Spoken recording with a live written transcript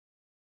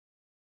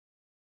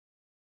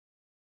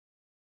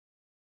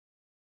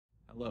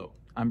Hello,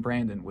 I'm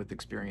Brandon with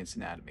Experience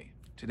Anatomy.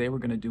 Today we're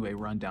going to do a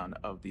rundown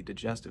of the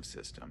digestive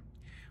system.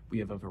 We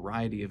have a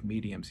variety of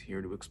mediums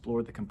here to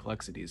explore the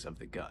complexities of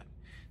the gut.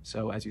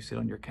 So as you sit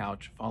on your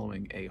couch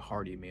following a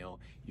hearty meal,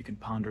 you can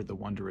ponder the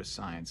wondrous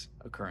science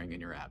occurring in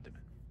your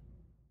abdomen.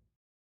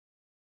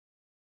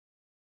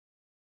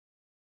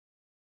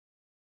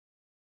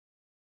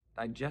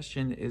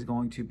 Digestion is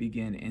going to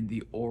begin in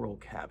the oral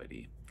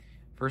cavity.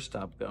 First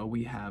up, though,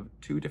 we have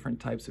two different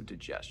types of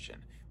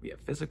digestion. We have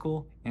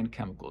physical and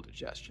chemical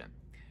digestion.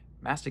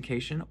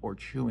 Mastication or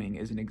chewing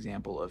is an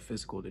example of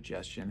physical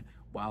digestion,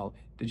 while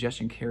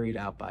digestion carried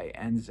out by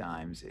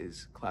enzymes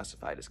is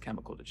classified as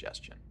chemical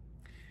digestion.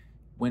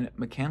 When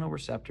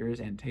mechanoreceptors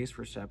and taste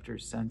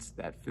receptors sense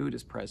that food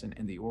is present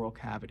in the oral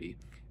cavity,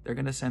 they're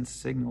going to send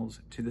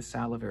signals to the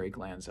salivary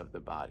glands of the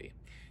body.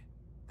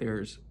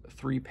 There's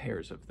three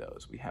pairs of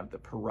those. We have the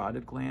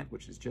parotid gland,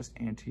 which is just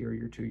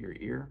anterior to your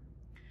ear.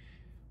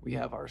 We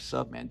have our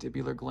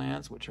submandibular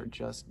glands, which are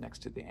just next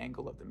to the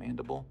angle of the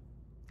mandible.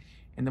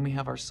 And then we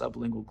have our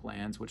sublingual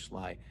glands, which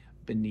lie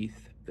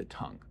beneath the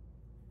tongue.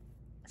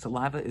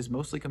 Saliva is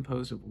mostly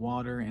composed of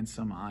water and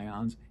some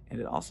ions, and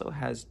it also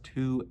has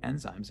two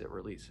enzymes it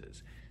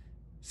releases,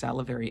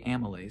 salivary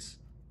amylase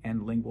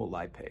and lingual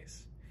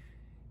lipase.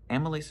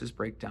 Amylases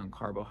break down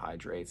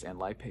carbohydrates and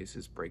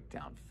lipases break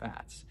down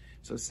fats.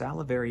 So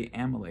salivary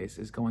amylase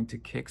is going to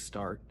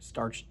kickstart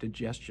starch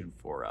digestion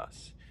for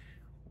us,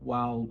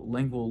 while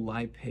lingual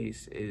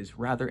lipase is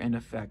rather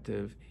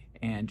ineffective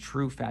and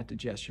true fat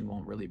digestion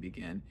won't really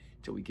begin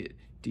till we get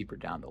deeper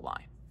down the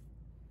line.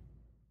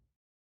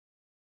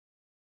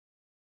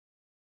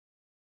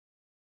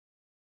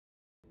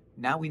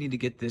 Now we need to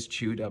get this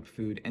chewed up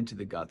food into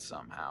the gut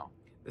somehow.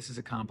 This is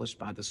accomplished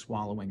by the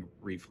swallowing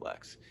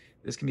reflex.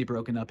 This can be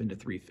broken up into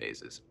three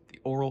phases: the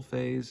oral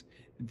phase,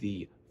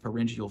 the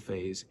pharyngeal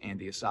phase, and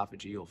the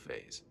esophageal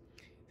phase.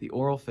 The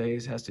oral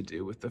phase has to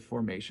do with the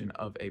formation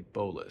of a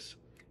bolus.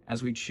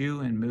 As we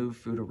chew and move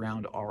food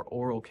around our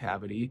oral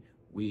cavity,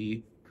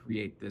 we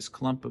create this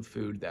clump of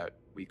food that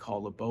we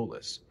call a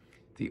bolus.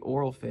 The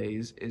oral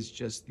phase is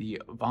just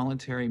the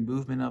voluntary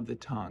movement of the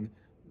tongue,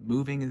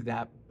 moving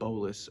that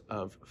bolus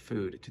of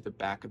food to the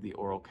back of the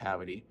oral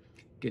cavity,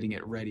 getting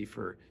it ready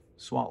for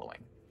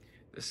swallowing.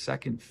 The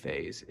second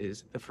phase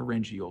is the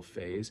pharyngeal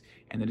phase,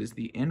 and it is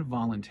the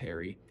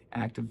involuntary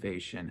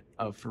activation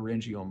of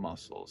pharyngeal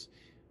muscles,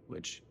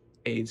 which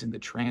aids in the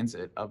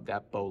transit of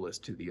that bolus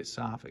to the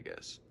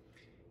esophagus.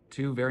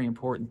 Two very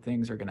important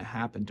things are going to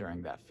happen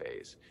during that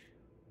phase.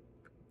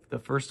 The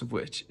first of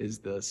which is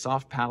the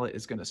soft palate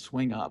is going to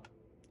swing up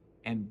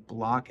and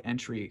block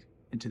entry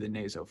into the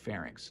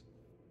nasopharynx.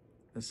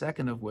 The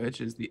second of which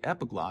is the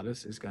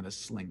epiglottis is going to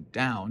sling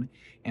down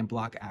and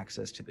block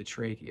access to the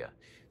trachea.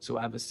 So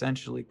I've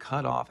essentially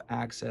cut off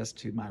access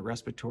to my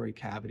respiratory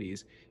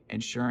cavities,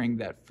 ensuring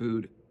that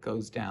food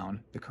goes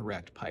down the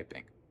correct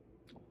piping.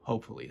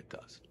 Hopefully it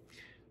does.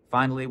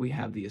 Finally, we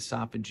have the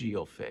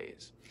esophageal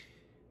phase.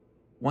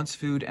 Once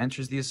food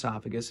enters the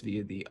esophagus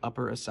via the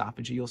upper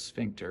esophageal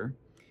sphincter,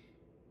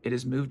 it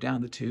is moved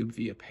down the tube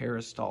via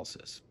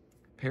peristalsis.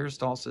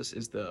 Peristalsis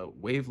is the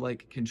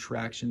wave-like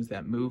contractions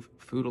that move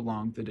food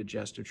along the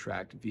digestive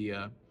tract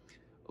via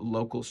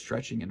local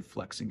stretching and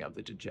flexing of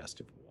the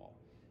digestive wall.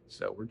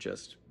 So we're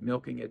just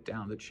milking it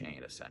down the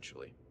chain,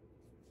 essentially.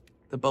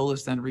 The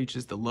bolus then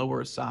reaches the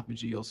lower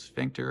esophageal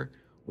sphincter,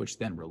 which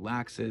then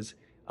relaxes,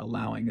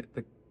 allowing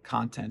the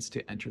contents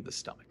to enter the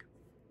stomach.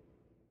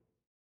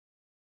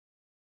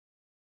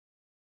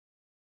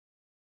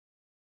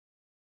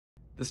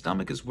 The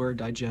stomach is where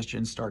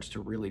digestion starts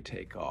to really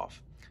take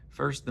off.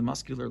 First, the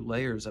muscular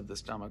layers of the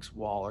stomach's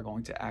wall are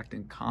going to act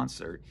in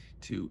concert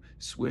to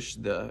swish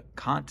the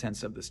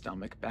contents of the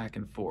stomach back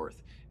and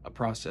forth, a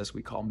process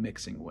we call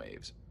mixing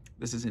waves.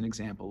 This is an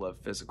example of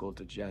physical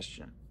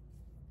digestion.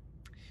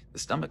 The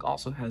stomach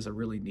also has a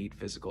really neat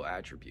physical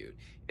attribute.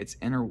 Its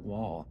inner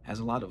wall has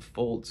a lot of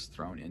folds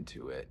thrown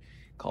into it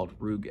called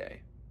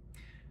rugae.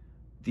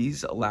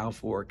 These allow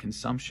for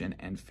consumption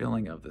and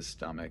filling of the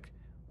stomach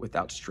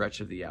without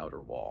stretch of the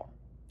outer wall.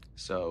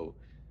 So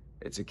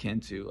it's akin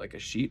to like a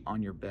sheet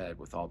on your bed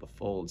with all the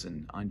folds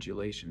and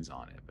undulations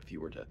on it. If you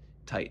were to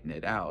tighten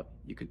it out,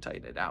 you could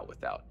tighten it out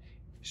without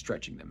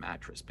stretching the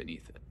mattress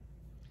beneath it.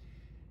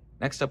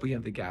 Next up, we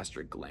have the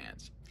gastric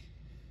glands.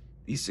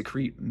 These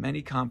secrete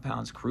many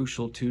compounds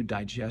crucial to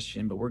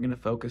digestion, but we're going to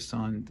focus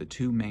on the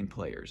two main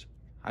players,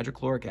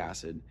 hydrochloric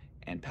acid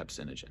and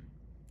pepsinogen.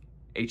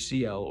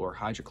 HCl, or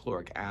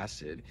hydrochloric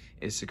acid,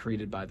 is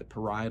secreted by the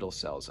parietal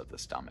cells of the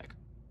stomach.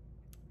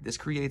 This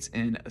creates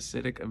an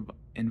acidic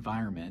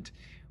environment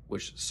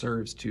which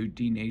serves to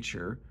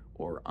denature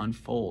or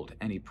unfold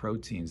any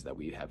proteins that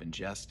we have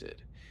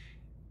ingested.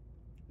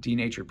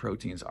 Denatured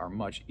proteins are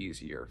much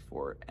easier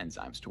for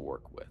enzymes to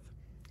work with.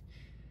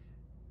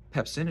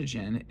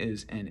 Pepsinogen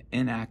is an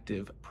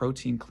inactive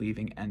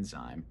protein-cleaving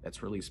enzyme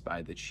that's released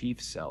by the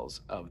chief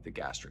cells of the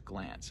gastric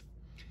glands.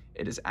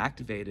 It is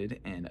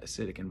activated in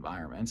acidic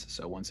environments,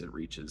 so once it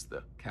reaches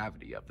the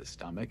cavity of the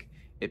stomach,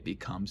 it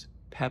becomes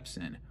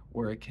pepsin,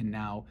 where it can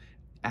now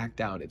act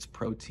out its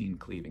protein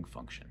cleaving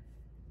function.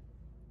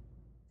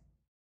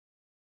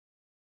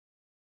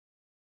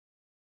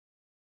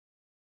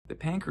 The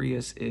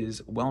pancreas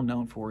is well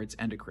known for its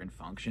endocrine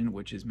function,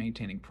 which is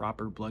maintaining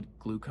proper blood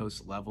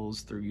glucose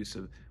levels through use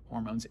of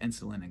hormones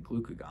insulin and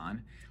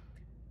glucagon,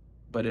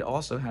 but it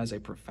also has a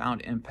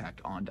profound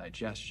impact on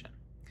digestion.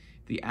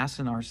 The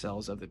acinar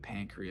cells of the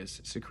pancreas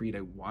secrete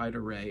a wide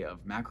array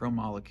of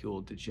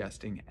macromolecule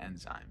digesting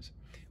enzymes.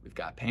 We've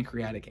got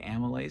pancreatic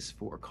amylase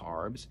for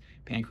carbs,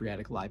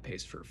 pancreatic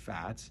lipase for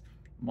fats,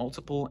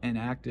 multiple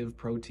inactive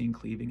protein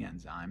cleaving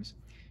enzymes,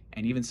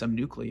 and even some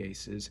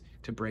nucleases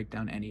to break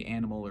down any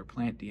animal or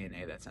plant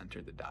DNA that's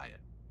entered the diet.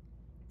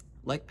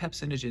 Like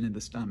pepsinogen in the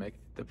stomach,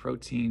 the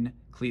protein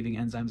cleaving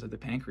enzymes of the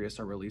pancreas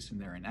are released in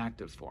their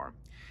inactive form.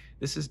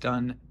 This is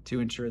done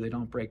to ensure they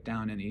don't break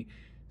down any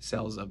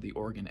cells of the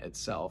organ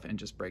itself and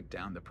just break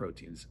down the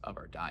proteins of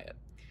our diet.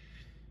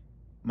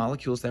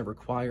 Molecules that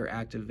require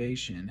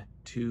activation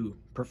to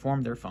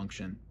perform their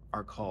function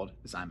are called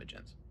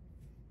zymogens.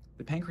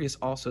 The pancreas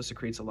also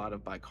secretes a lot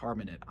of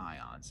bicarbonate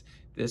ions.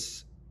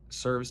 This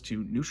serves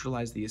to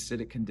neutralize the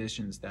acidic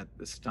conditions that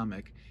the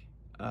stomach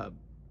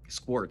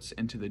squirts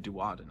into the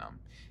duodenum,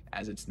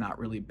 as it's not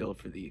really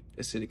built for the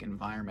acidic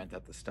environment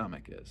that the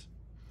stomach is.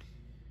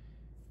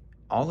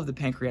 All of the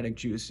pancreatic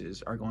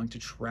juices are going to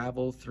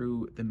travel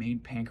through the main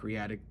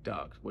pancreatic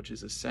duct, which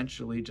is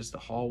essentially just a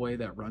hallway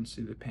that runs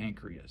through the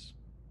pancreas.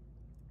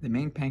 The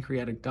main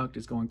pancreatic duct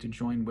is going to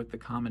join with the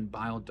common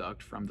bile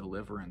duct from the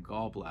liver and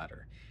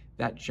gallbladder.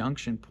 That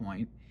junction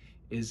point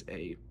is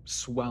a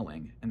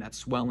swelling, and that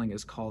swelling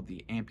is called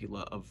the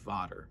ampulla of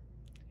Vater.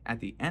 At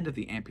the end of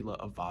the ampulla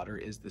of Vater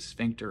is the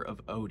sphincter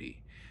of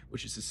Oddi,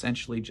 which is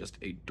essentially just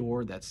a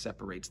door that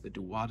separates the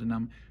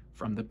duodenum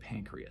from the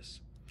pancreas.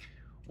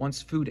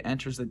 Once food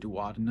enters the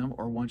duodenum,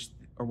 or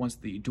once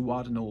the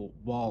duodenal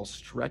wall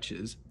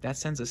stretches, that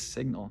sends a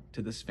signal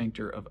to the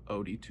sphincter of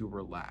Oddi to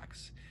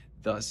relax,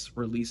 thus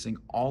releasing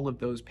all of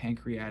those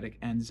pancreatic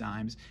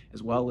enzymes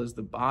as well as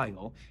the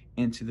bile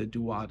into the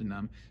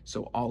duodenum,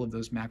 so all of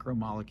those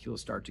macromolecules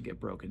start to get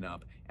broken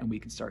up and we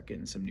can start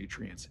getting some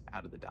nutrients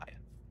out of the diet.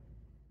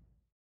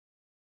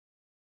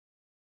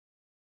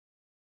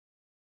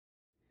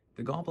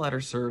 The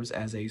gallbladder serves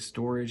as a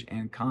storage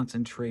and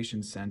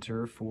concentration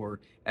center for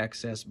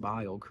excess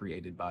bile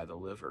created by the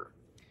liver.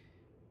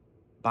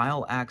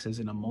 Bile acts as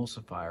an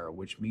emulsifier,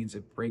 which means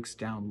it breaks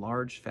down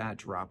large fat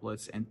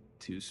droplets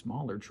into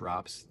smaller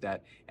drops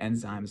that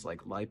enzymes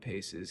like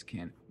lipases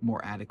can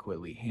more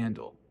adequately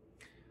handle.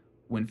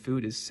 When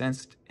food is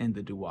sensed in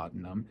the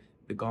duodenum,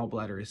 the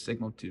gallbladder is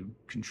signaled to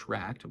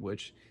contract,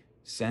 which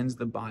sends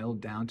the bile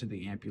down to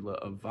the ampulla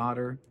of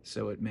Vater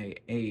so it may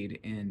aid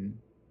in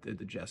the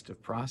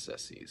digestive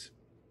processes.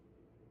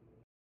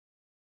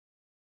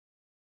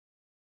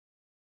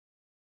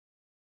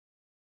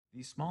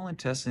 The small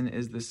intestine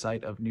is the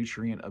site of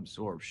nutrient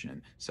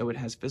absorption, so it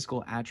has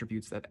physical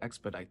attributes that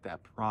expedite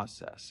that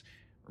process.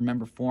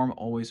 Remember, form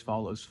always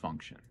follows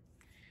function.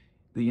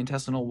 The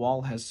intestinal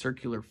wall has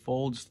circular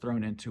folds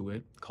thrown into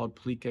it called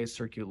plicae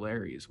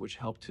circulares, which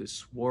help to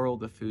swirl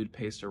the food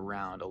paste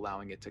around,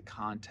 allowing it to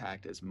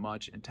contact as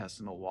much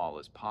intestinal wall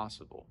as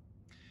possible.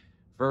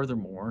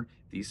 Furthermore,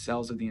 these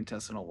cells of the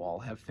intestinal wall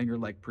have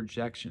finger-like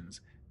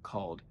projections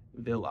called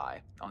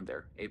villi on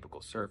their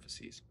apical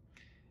surfaces.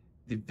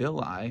 The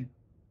villi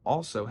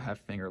also have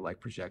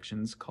finger-like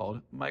projections called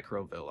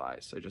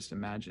microvilli, so just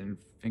imagine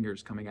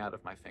fingers coming out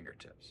of my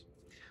fingertips.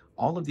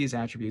 All of these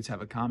attributes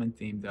have a common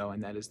theme, though,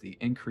 and that is the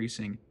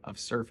increasing of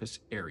surface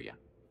area.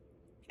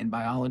 In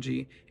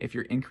biology, if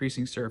you're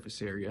increasing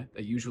surface area,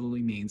 that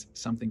usually means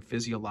something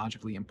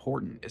physiologically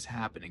important is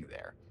happening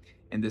there.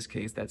 In this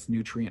case, that's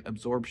nutrient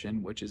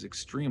absorption, which is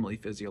extremely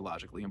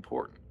physiologically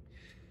important.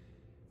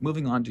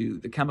 Moving on to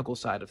the chemical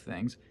side of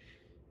things,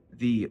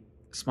 the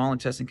small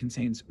intestine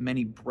contains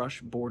many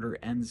brush border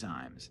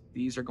enzymes.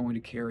 These are going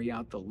to carry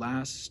out the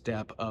last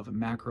step of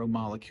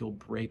macromolecule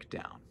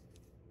breakdown.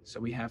 So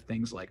we have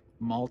things like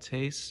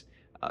maltase,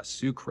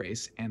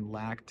 sucrase, and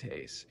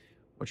lactase,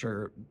 which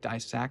are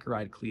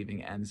disaccharide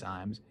cleaving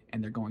enzymes,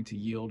 and they're going to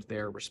yield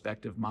their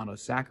respective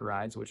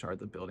monosaccharides, which are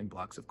the building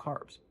blocks of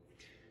carbs.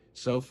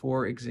 So,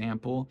 for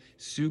example,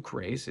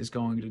 sucrase is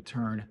going to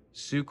turn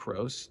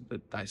sucrose, the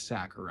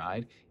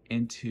disaccharide,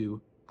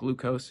 into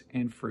glucose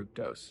and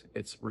fructose,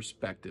 its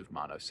respective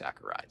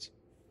monosaccharides.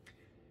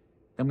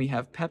 Then we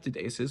have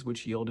peptidases,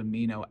 which yield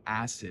amino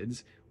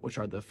acids, which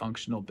are the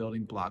functional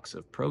building blocks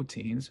of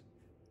proteins.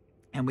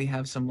 And we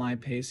have some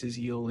lipases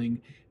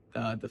yielding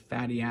the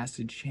fatty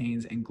acid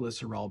chains and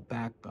glycerol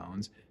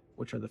backbones,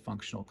 which are the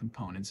functional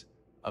components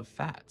of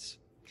fats.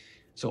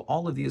 So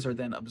all of these are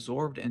then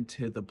absorbed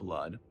into the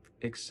blood,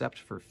 except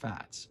for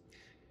fats.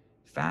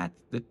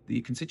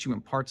 The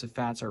constituent parts of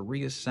fats are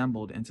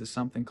reassembled into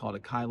something called a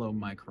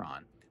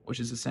chylomicron,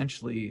 which is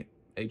essentially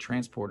a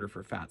transporter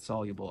for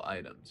fat-soluble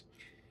items.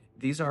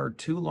 These are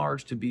too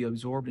large to be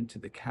absorbed into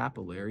the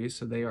capillaries,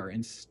 so they are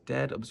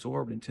instead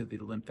absorbed into the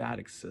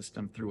lymphatic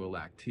system through a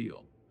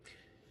lacteal.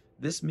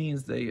 This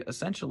means they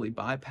essentially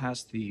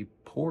bypass the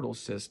portal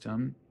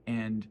system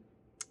and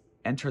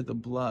enter the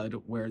blood,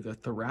 where the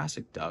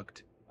thoracic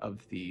duct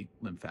of the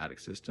lymphatic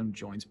system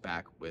joins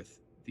back with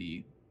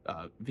the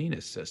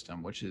venous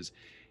system, which is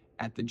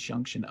at the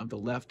junction of the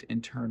left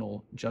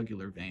internal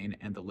jugular vein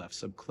and the left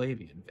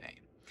subclavian vein.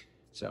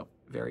 So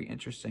very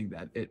interesting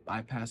that it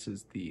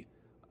bypasses the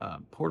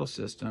portal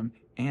system,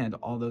 and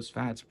all those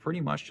fats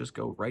pretty much just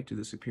go right to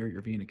the superior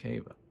vena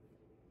cava.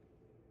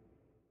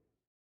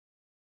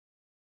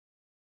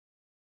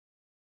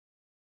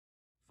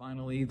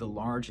 Finally, the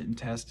large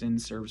intestine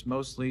serves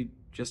mostly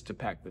just to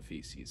pack the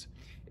feces.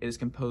 It is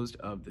composed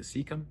of the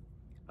cecum,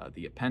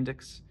 the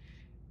appendix,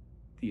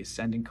 the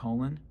ascending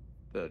colon,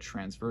 the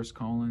transverse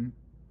colon,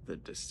 the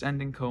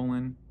descending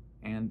colon,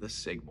 and the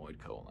sigmoid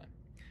colon.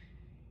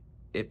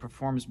 It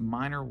performs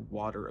minor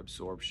water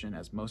absorption,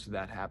 as most of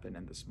that happen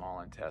in the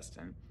small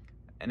intestine,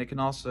 and it can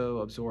also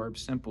absorb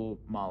simple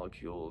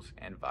molecules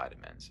and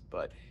vitamins,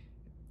 but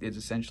it's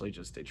essentially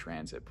just a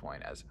transit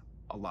point, as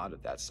a lot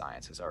of that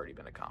science has already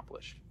been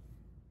accomplished.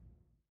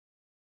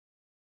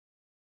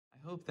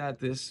 I hope that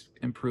this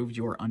improved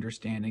your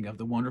understanding of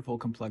the wonderful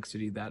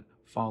complexity that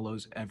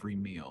follows every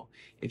meal.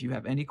 If you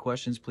have any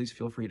questions, please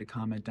feel free to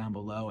comment down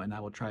below, and I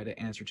will try to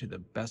answer to the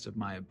best of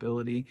my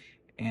ability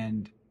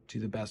and to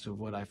the best of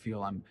what I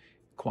feel I'm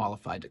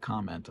qualified to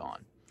comment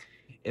on.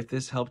 If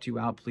this helped you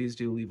out, please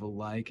do leave a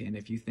like, and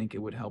if you think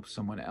it would help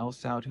someone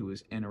else out who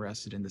is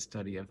interested in the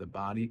study of the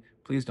body,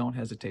 please don't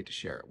hesitate to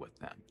share it with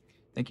them.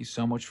 Thank you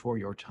so much for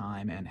your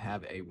time, and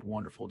have a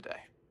wonderful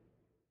day.